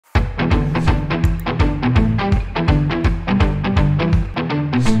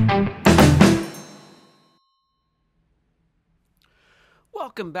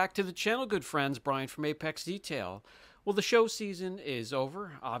Welcome back to the channel, good friends. Brian from Apex Detail. Well, the show season is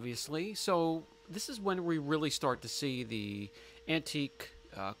over, obviously, so this is when we really start to see the antique,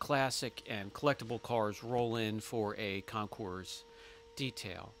 classic, and collectible cars roll in for a Concours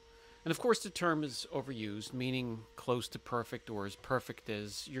detail. And of course, the term is overused, meaning close to perfect or as perfect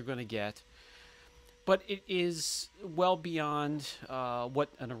as you're going to get. But it is well beyond what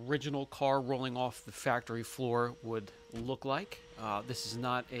an original car rolling off the factory floor would look like. This is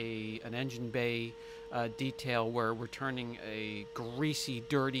not an engine bay detail where we're turning a greasy,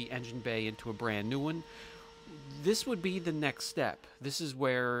 dirty engine bay into a brand new one. This would be the next step. This is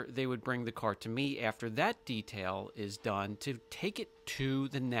where they would bring the car to me after that detail is done to take it to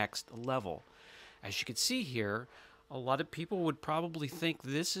the next level. As you can see here, a lot of people would probably think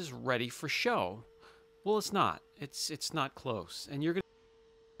this is ready for show. Well, it's not. It's not close. And you're going to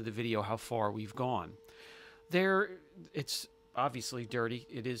see in the video how far we've gone. It's obviously dirty.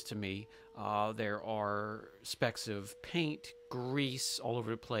 It is to me. There are specks of paint, grease all over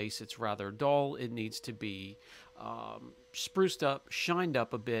the place. It's rather dull. It needs to be spruced up, shined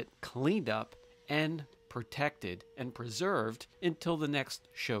up a bit, cleaned up, and protected and preserved until the next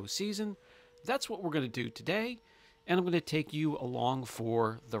show season. That's what we're going to do today, and I'm going to take you along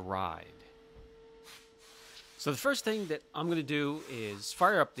for the ride. So the first thing that I'm going to do is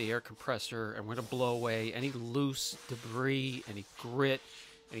fire up the air compressor, and we're going to blow away any loose debris, any grit,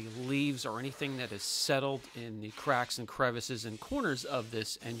 any leaves, or anything that is settled in the cracks and crevices and corners of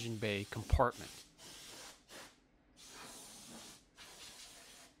this engine bay compartment.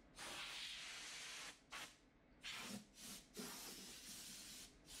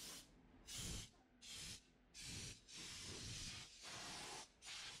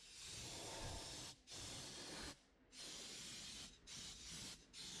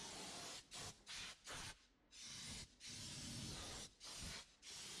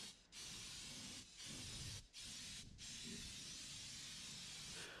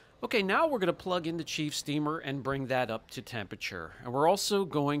 Okay, now we're going to plug in the chief steamer and bring that up to temperature. And we're also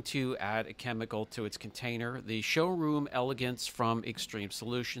going to add a chemical to its container, the Showroom Elegance from Extreme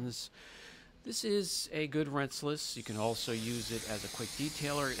Solutions. This is a good rinseless. You can also use it as a quick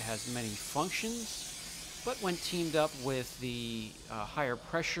detailer. It has many functions, but when teamed up with the higher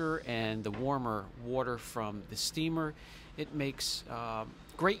pressure and the warmer water from the steamer, it makes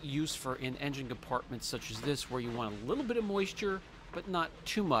great use for in-engine compartments such as this, where you want a little bit of moisture but not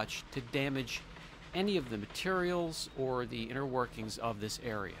too much to damage any of the materials or the inner workings of this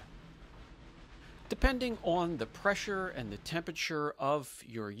area. Depending on the pressure and the temperature of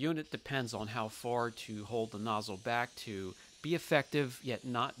your unit depends on how far to hold the nozzle back to be effective yet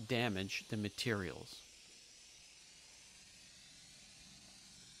not damage the materials.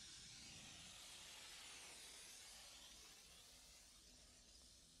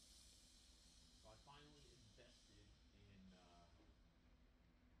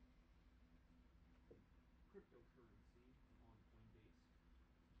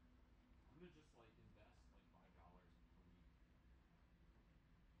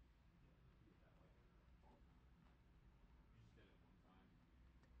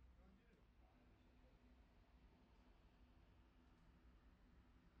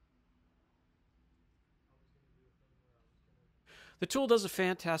 The tool does a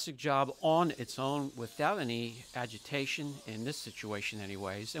fantastic job on its own without any agitation, in this situation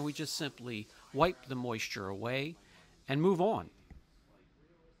anyways, and we just simply wipe the moisture away and move on.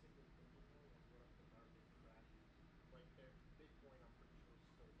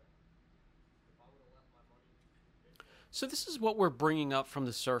 So this is what we're bringing up from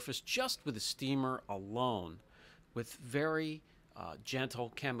the surface just with the steamer alone, with very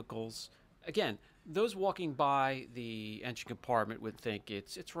gentle chemicals. Again, those walking by the engine compartment would think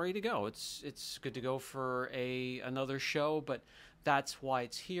it's ready to go. It's good to go for another show, but that's why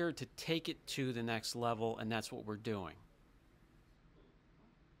it's here, to take it to the next level, and that's what we're doing.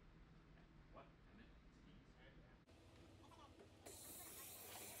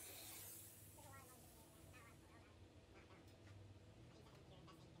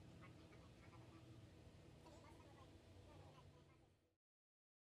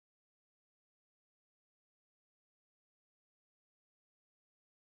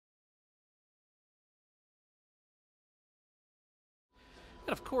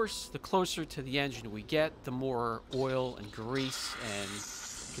 And of course, the closer to the engine we get, the more oil and grease and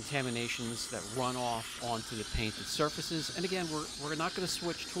contaminations that run off onto the painted surfaces. And again, we're not going to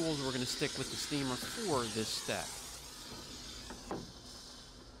switch tools. We're going to stick with the steamer for this step.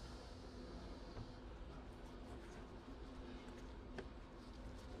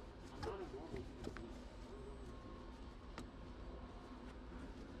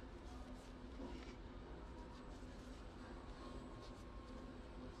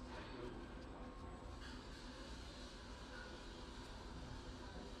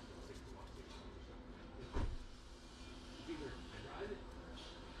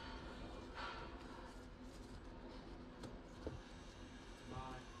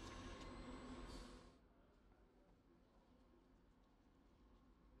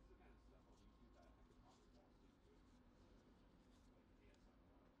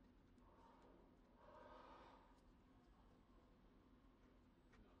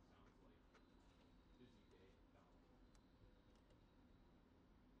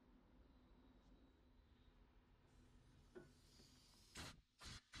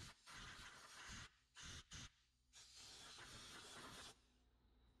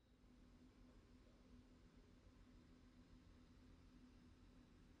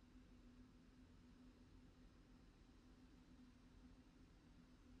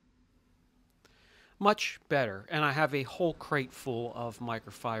 Much better, and I have a whole crate full of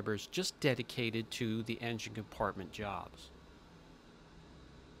microfibers just dedicated to the engine compartment jobs.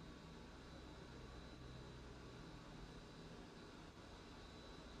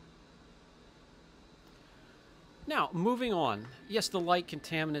 Now, moving on. Yes, the light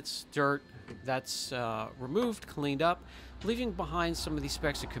contaminants, dirt, that's removed, cleaned up, leaving behind some of these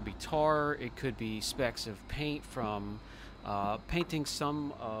specks. It could be tar, it could be specks of paint from painting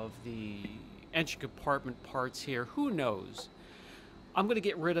some of the engine compartment parts here. Who knows? I'm going to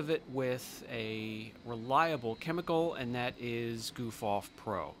get rid of it with a reliable chemical, and that is Goof Off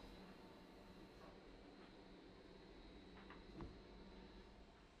Pro.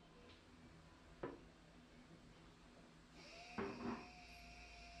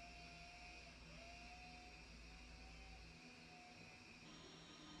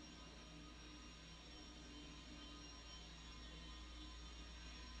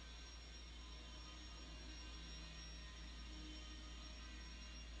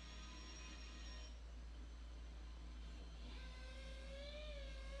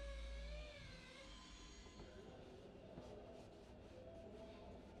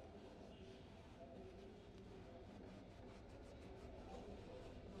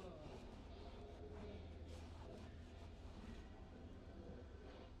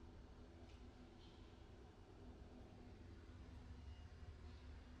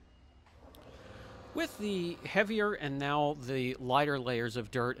 With the heavier and now the lighter layers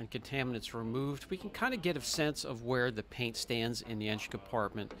of dirt and contaminants removed, we can kind of get a sense of where the paint stands in the engine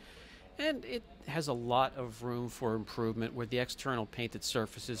compartment. And it has a lot of room for improvement where the external painted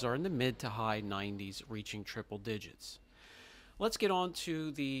surfaces are in the mid to high 90s, reaching triple digits. Let's get on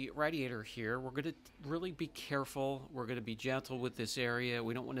to the radiator here. We're going to really be careful. We're going to be gentle with this area.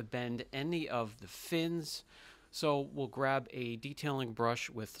 We don't want to bend any of the fins. So we'll grab a detailing brush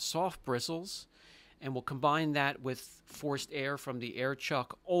with soft bristles, and we'll combine that with forced air from the air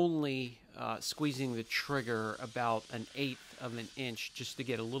chuck, only squeezing the trigger about 1/8 of an inch just to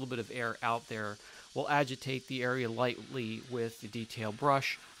get a little bit of air out there. We'll agitate the area lightly with the detail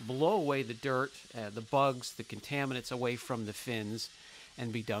brush, blow away the dirt, the bugs, the contaminants away from the fins,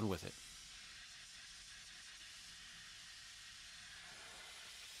 and be done with it.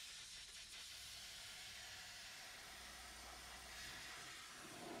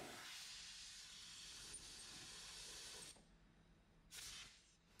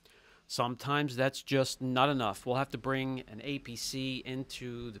 Sometimes that's just not enough. We'll have to bring an APC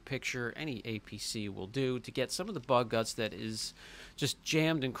into the picture. Any APC will do to get some of the bug guts that is just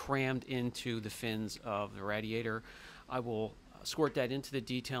jammed and crammed into the fins of the radiator. I will squirt that into the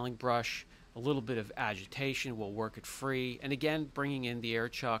detailing brush. A little bit of agitation will work it free. And again, bringing in the air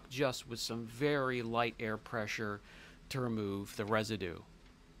chuck just with some very light air pressure to remove the residue.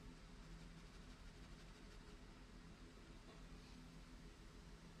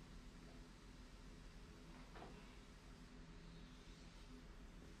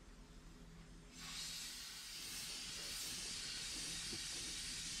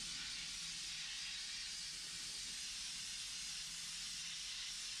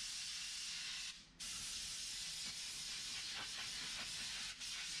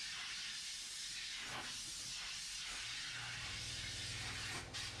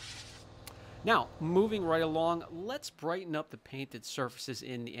 Now, moving right along, let's brighten up the painted surfaces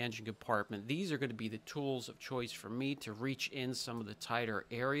in the engine compartment. These are going to be the tools of choice for me to reach in some of the tighter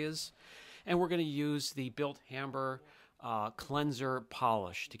areas. And we're going to use the Built Hamber cleanser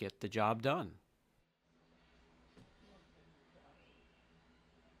polish to get the job done.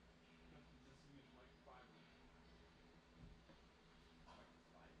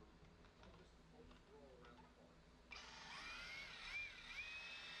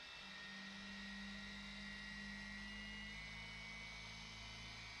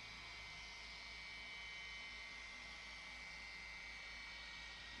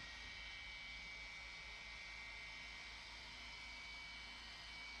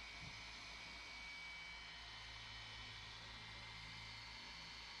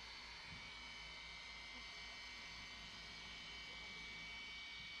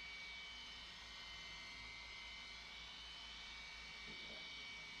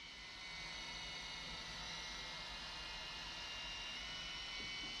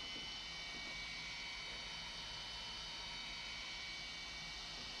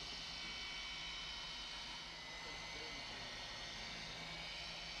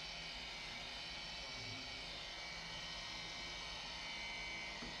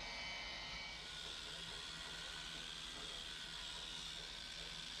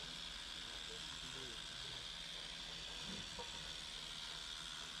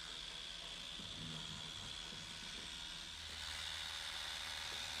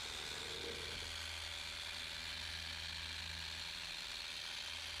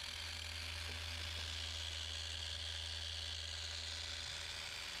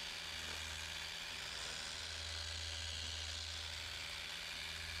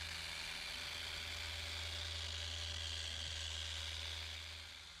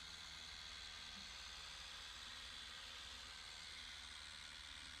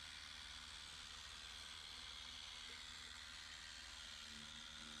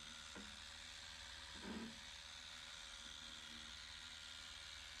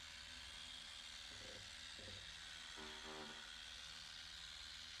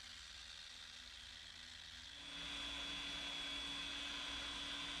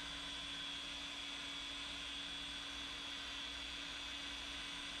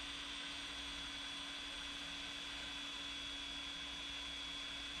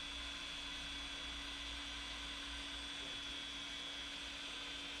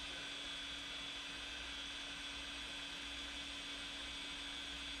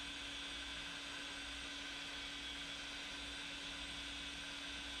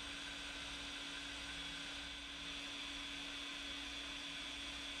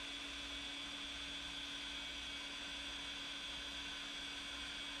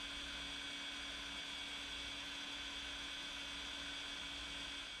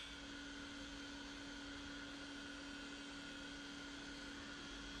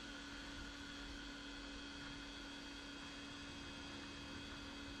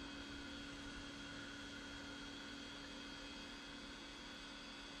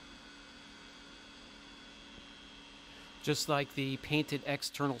 Just like the painted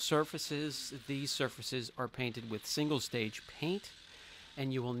external surfaces, these surfaces are painted with single stage paint,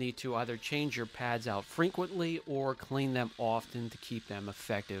 and you will need to either change your pads out frequently or clean them often to keep them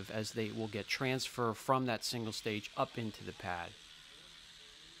effective, as they will get transfer from that single stage up into the pad.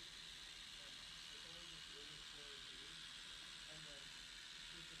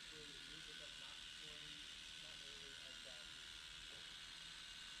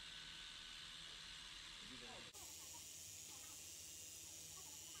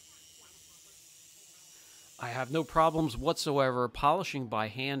 I have no problems whatsoever polishing by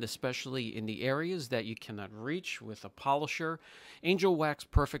hand, especially in the areas that you cannot reach with a polisher. Angel Wax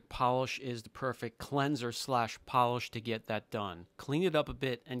Perfect Polish is the perfect cleanser slash polish to get that done. Clean it up a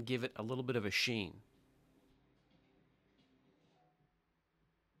bit and give it a little bit of a sheen.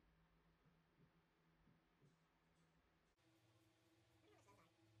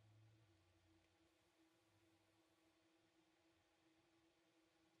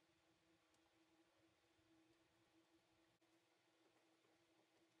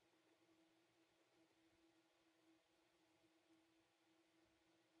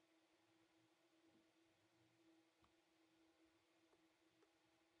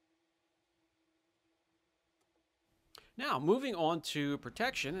 Now, moving on to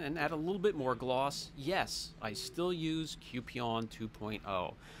protection and add a little bit more gloss. Yes, I still use Cupion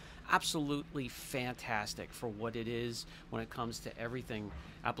 2.0. Absolutely fantastic for what it is when it comes to everything: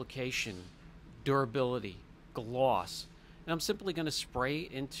 application, durability, gloss. And I'm simply going to spray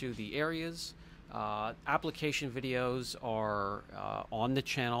into the areas. Application videos are on the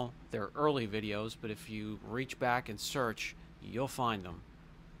channel. They're early videos, but if you reach back and search, you'll find them.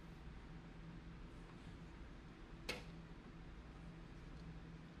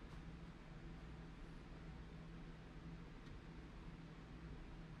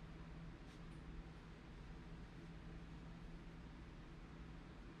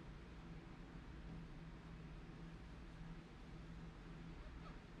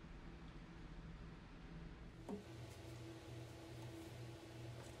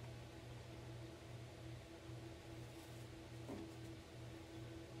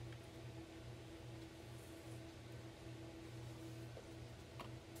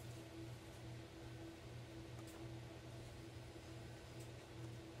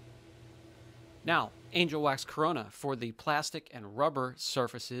 Now, Angel Wax Corona for the plastic and rubber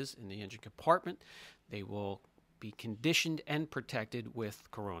surfaces in the engine compartment. They will be conditioned and protected with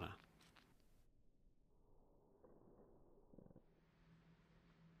Corona.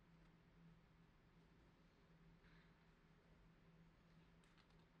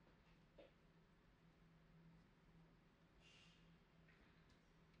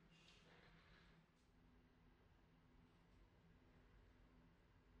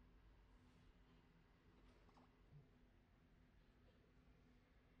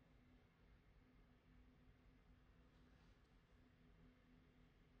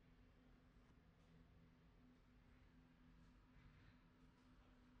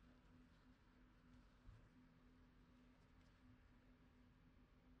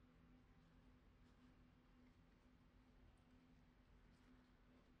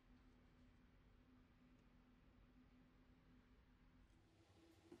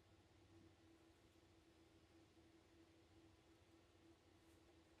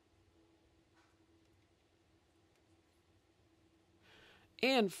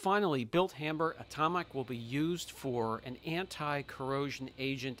 And finally, Built Hamber Atomic will be used for an anti-corrosion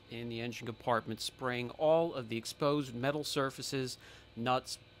agent in the engine compartment, spraying all of the exposed metal surfaces,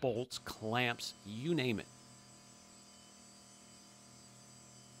 nuts, bolts, clamps, you name it.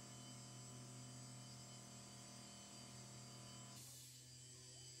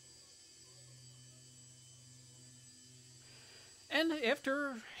 And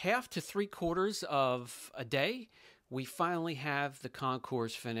after half to three quarters of a day, we finally have the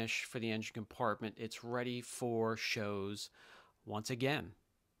Concours finish for the engine compartment. It's ready for shows once again.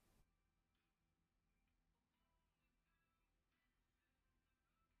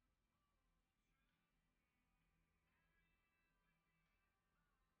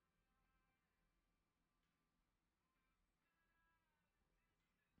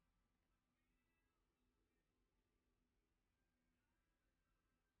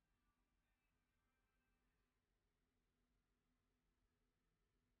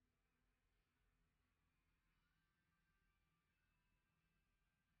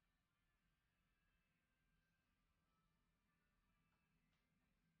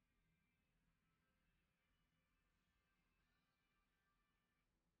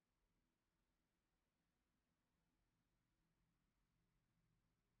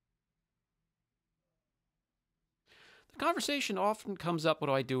 The conversation often comes up what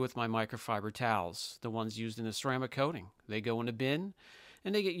do I do with my microfiber towels, the ones used in the ceramic coating. They go in a bin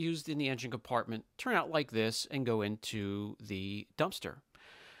and they get used in the engine compartment, turn out like this, and go into the dumpster.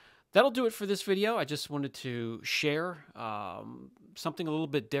 That'll do it for this video. I just wanted to share something a little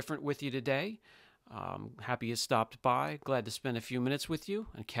bit different with you today. Happy you stopped by. Glad to spend a few minutes with you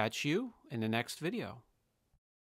and catch you in the next video.